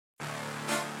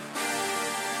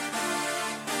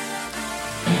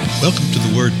Welcome to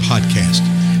the Word Podcast.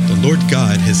 The Lord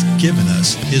God has given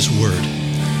us His Word.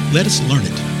 Let us learn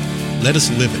it. Let us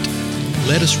live it.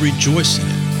 Let us rejoice in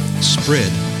it.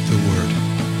 Spread the Word.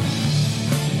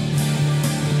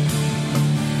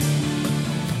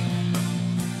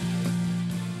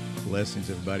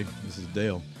 Blessings, everybody. This is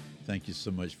Dale. Thank you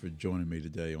so much for joining me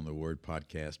today on the Word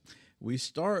Podcast. We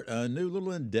start a new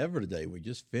little endeavor today. We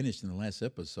just finished in the last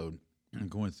episode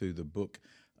going through the book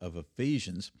of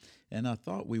Ephesians, and I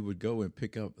thought we would go and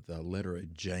pick up the letter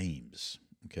of James,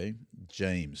 okay?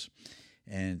 James.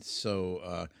 And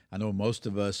so I know most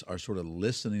of us are sort of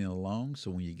listening along,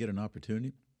 so when you get an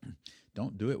opportunity,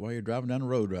 don't do it while you're driving down the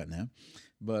road right now,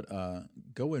 but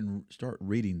go and start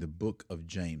reading the book of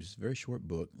James. It's a very short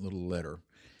book, little letter.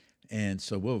 And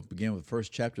so we'll begin with the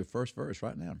first chapter, first verse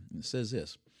right now. It says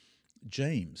this: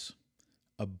 James,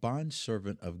 a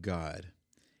bondservant of God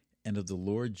and of the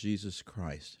Lord Jesus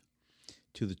Christ,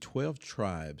 to the 12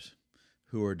 tribes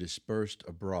who are dispersed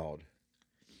abroad,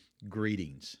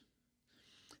 greetings.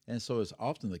 And so it's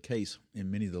often the case in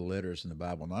many of the letters in the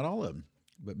Bible, not all of them,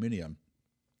 but many of them,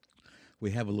 we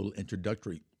have a little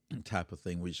introductory type of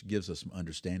thing which gives us some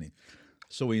understanding.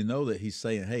 So we know that he's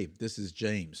saying, hey, this is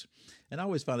James. And I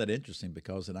always find that interesting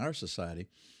because in our society,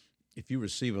 if you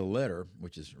receive a letter,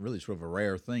 which is really sort of a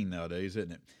rare thing nowadays,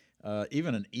 isn't it?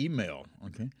 Even an email,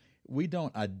 okay? We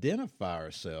don't identify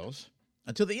ourselves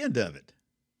until the end of it.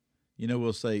 You know,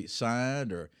 we'll say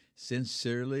signed or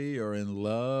sincerely or in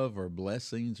love or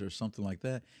blessings or something like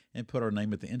that and put our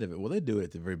name at the end of it. Well, they do it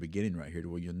at the very beginning right here to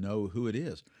where you know who it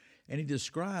is. And he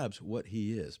describes what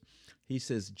he is. He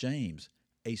says, James,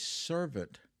 a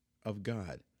servant of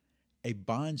God, a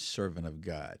bondservant of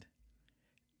God.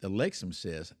 The Lexham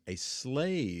says, a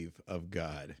slave of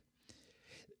God.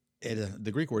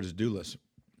 The Greek word is doulos.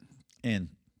 And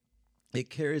it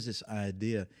carries this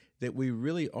idea that we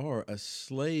really are a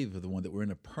slave of the one, that we're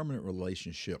in a permanent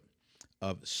relationship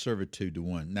of servitude to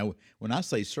one. Now, when I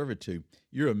say servitude,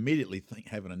 you're immediately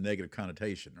having a negative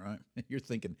connotation, right? You're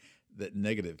thinking that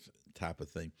negative type of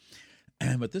thing.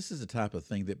 But this is the type of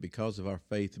thing that because of our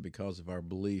faith and because of our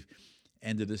belief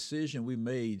and the decision we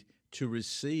made to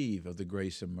receive of the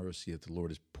grace and mercy that the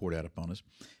Lord has poured out upon us,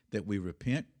 that we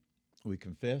repent, we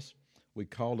confess, we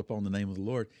called upon the name of the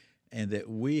Lord, and that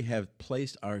we have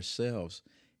placed ourselves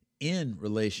in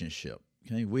relationship.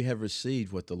 Okay, we have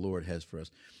received what the Lord has for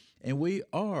us, and we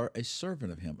are a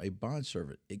servant of Him, a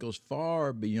bondservant. It goes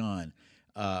far beyond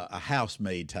a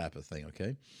housemaid type of thing.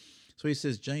 Okay, so he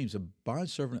says, James, a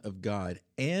bondservant of God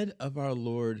and of our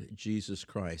Lord Jesus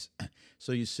Christ.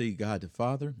 So you see God the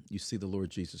Father, you see the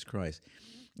Lord Jesus Christ.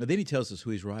 And then he tells us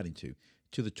who he's writing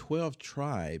to the 12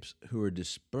 tribes who are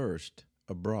dispersed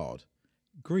abroad.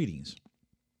 Greetings.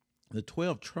 The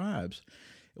 12 tribes,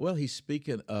 well, he's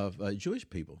speaking of Jewish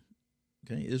people.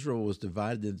 Okay, Israel was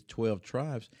divided into 12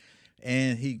 tribes,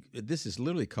 and this is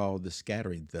literally called the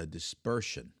scattering, the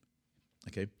dispersion.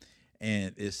 Okay,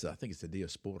 and I think it's the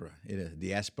diaspora. It is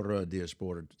diaspora,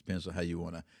 depends on how you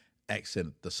want to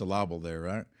accent the syllable there,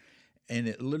 right? And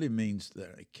it literally means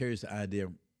that it carries the idea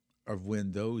of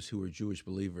when those who were Jewish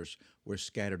believers were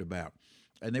scattered about,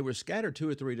 and they were scattered 2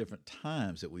 or 3 different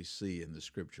times that we see in the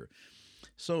Scripture.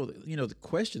 So, you know, the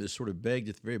question is sort of begged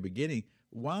at the very beginning,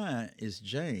 why is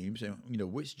James, and, you know,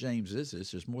 which James is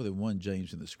this? There's more than one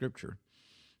James in the Scripture.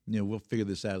 You know, we'll figure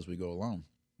this out as we go along.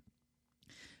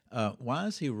 Why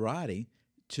is he writing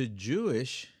to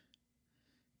Jewish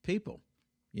people?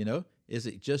 You know, is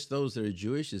it just those that are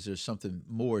Jewish? Is there something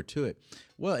more to it?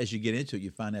 Well, as you get into it,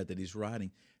 you find out that he's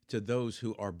writing to those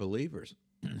who are believers.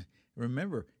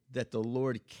 Remember that the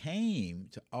Lord came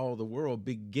to all the world,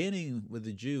 beginning with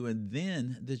the Jew and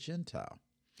then the Gentile.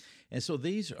 And so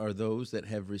these are those that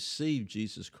have received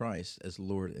Jesus Christ as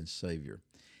Lord and Savior.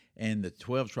 And the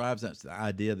 12 tribes, that's the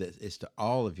idea that it's to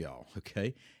all of y'all,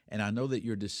 okay? And I know that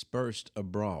you're dispersed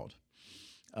abroad.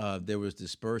 There was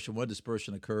dispersion. One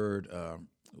dispersion occurred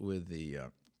with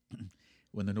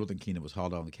when the northern kingdom was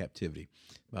hauled off into captivity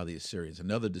by the Assyrians.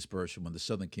 Another dispersion when the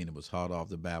southern kingdom was hauled off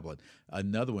to Babylon.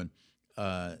 Another one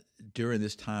during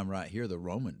this time right here, the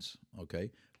Romans,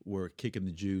 okay, were kicking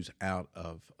the Jews out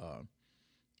of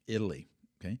Italy.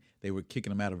 Okay, they were kicking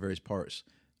them out of various parts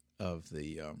of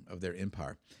their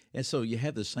empire, and so you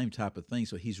have the same type of thing.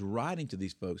 So he's writing to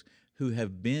these folks who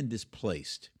have been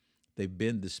displaced, they've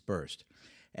been dispersed,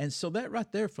 and so that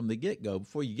right there from the get-go,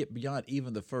 before you get beyond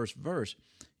even the first verse,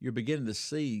 you're beginning to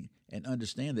see and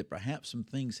understand that perhaps some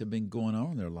things have been going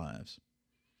on in their lives.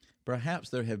 Perhaps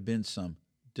there have been some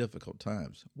difficult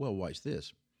times. Well, watch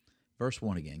this. Verse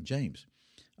 1 again, James,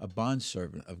 a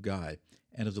bondservant of God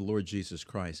and of the Lord Jesus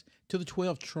Christ, to the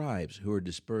 12 tribes who are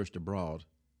dispersed abroad,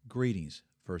 greetings.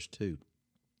 verse 2.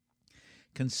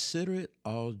 Consider it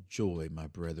all joy, my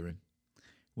brethren,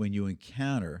 when you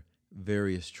encounter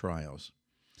various trials,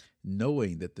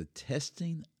 knowing that the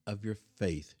testing of your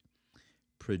faith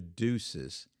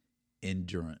produces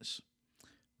endurance.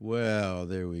 Well,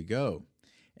 there we go.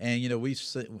 And,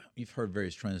 you've heard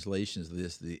various translations of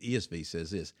this. The ESV says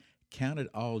this: count it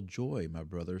all joy, my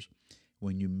brothers,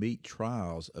 when you meet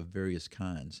trials of various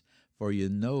kinds, for you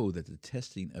know that the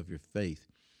testing of your faith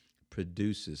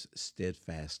produces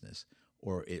steadfastness,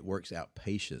 or it works out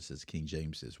patience, as King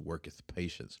James says, worketh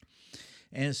patience.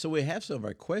 And so we have some of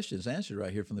our questions answered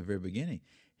right here from the very beginning.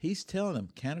 He's telling them,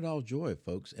 count it all joy,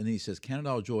 folks. And then he says, count it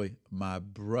all joy, my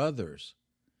brothers,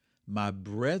 my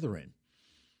brethren.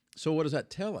 So what does that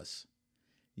tell us?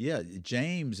 Yeah,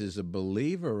 James is a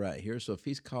believer right here. So if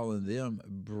he's calling them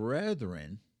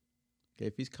brethren,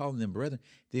 if he's calling them brethren,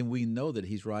 then we know that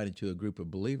he's writing to a group of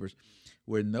believers.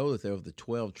 We know that they're of the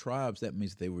 12 tribes. That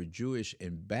means they were Jewish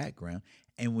in background.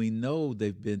 And we know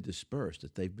they've been dispersed,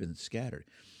 that they've been scattered.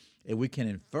 And we can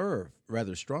infer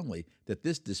rather strongly that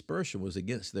this dispersion was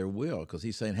against their will, because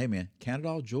he's saying, hey, man, count it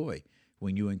all joy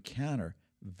when you encounter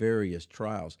various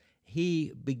trials.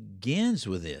 He begins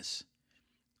with this.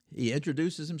 He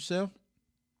introduces himself,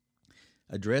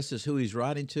 addresses who he's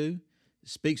writing to,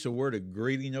 speaks a word of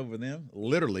greeting over them,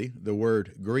 literally the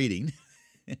word greeting,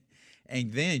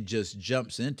 and then just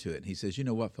jumps into it. He says, you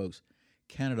know what, folks?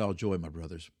 Count it all joy, my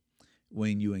brothers,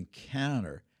 when you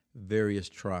encounter various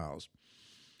trials.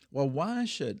 Well, why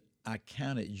should I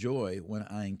count it joy when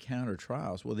I encounter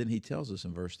trials? Well, then he tells us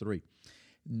in verse 3,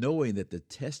 knowing that the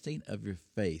testing of your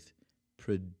faith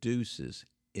produces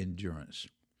endurance.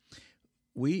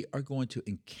 We are going to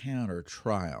encounter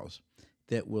trials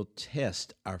that will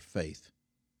test our faith.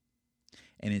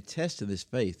 And in testing this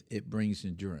faith, it brings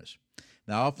endurance.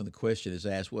 Now, often the question is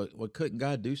asked, well, couldn't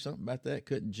God do something about that?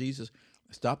 Couldn't Jesus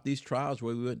stop these trials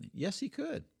where we wouldn't? Yes, he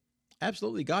could.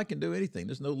 Absolutely, God can do anything.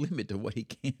 There's no limit to what he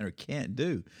can or can't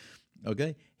do.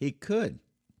 Okay? He could.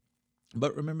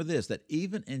 But remember this, that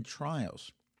even in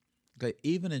trials,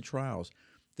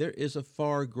 there is a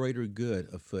far greater good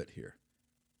afoot here.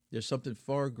 There's something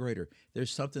far greater.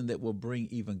 There's something that will bring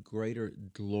even greater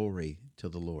glory to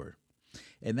the Lord.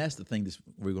 And that's the thing that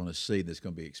we're going to see that's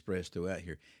going to be expressed throughout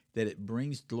here, that it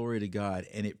brings glory to God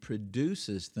and it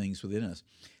produces things within us.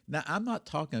 Now, I'm not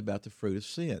talking about the fruit of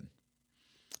sin.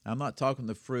 I'm not talking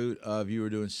the fruit of you were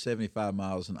doing 75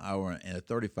 miles an hour in a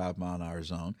 35-mile-an-hour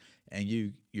zone, and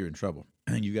you're in trouble,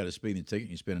 and you got a speeding ticket,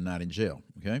 and you spend a night in jail,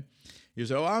 okay? You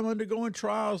say, I'm undergoing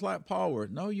trials like Paul were.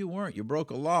 No, you weren't. You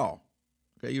broke a law.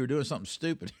 Okay, you were doing something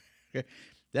stupid. Okay?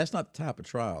 That's not the type of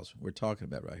trials we're talking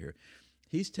about right here.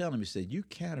 He's telling me, he said, you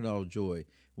count it all joy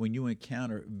when you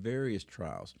encounter various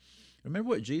trials. Remember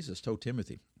what Jesus told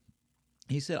Timothy.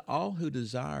 He said, all who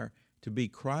desire to be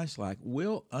Christ-like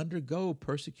will undergo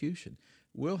persecution,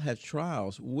 will have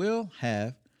trials, will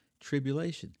have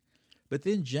tribulation. But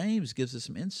then James gives us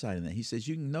some insight in that. He says,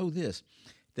 you can know this,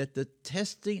 that the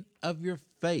testing of your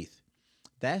faith,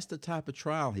 that's the type of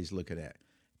trial he's looking at.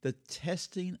 The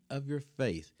testing of your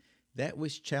faith, that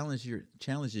which challenges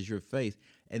your faith,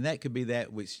 and that could be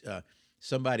that which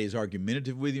somebody is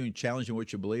argumentative with you and challenging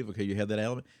what you believe. Okay, you have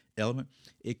that element.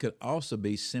 It could also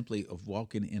be simply of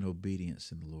walking in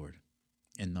obedience in the Lord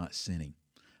and not sinning,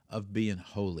 of being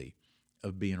holy,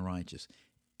 of being righteous.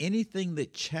 Anything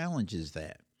that challenges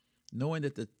that, knowing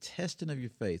that the testing of your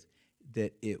faith,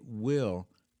 that it will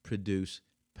produce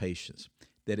patience,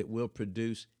 that it will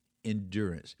produce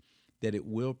endurance, that it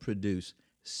will produce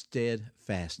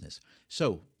steadfastness.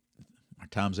 So, our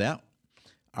time's out.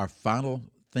 Our final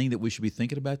thing that we should be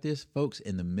thinking about this, folks,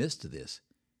 in the midst of this,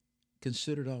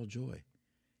 consider it all joy.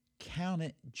 Count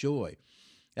it joy.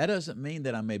 That doesn't mean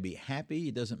that I may be happy.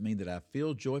 It doesn't mean that I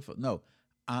feel joyful. No,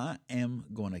 I am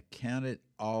going to count it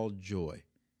all joy.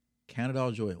 Count it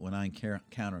all joy when I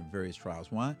encounter various trials.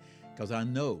 Why? Because I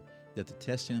know that the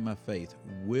testing of my faith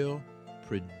will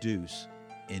produce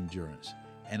endurance.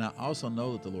 And I also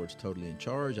know that the Lord's totally in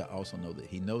charge. I also know that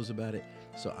he knows about it.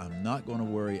 So I'm not going to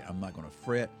worry. I'm not going to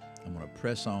fret. I'm going to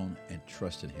press on and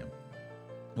trust in him.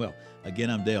 Well, again,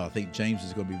 I'm Dale. I think James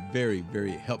is going to be very,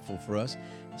 very helpful for us.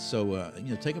 So,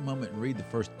 take a moment and read the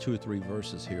first 2 or 3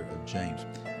 verses here of James.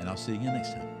 And I'll see you again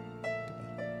next time.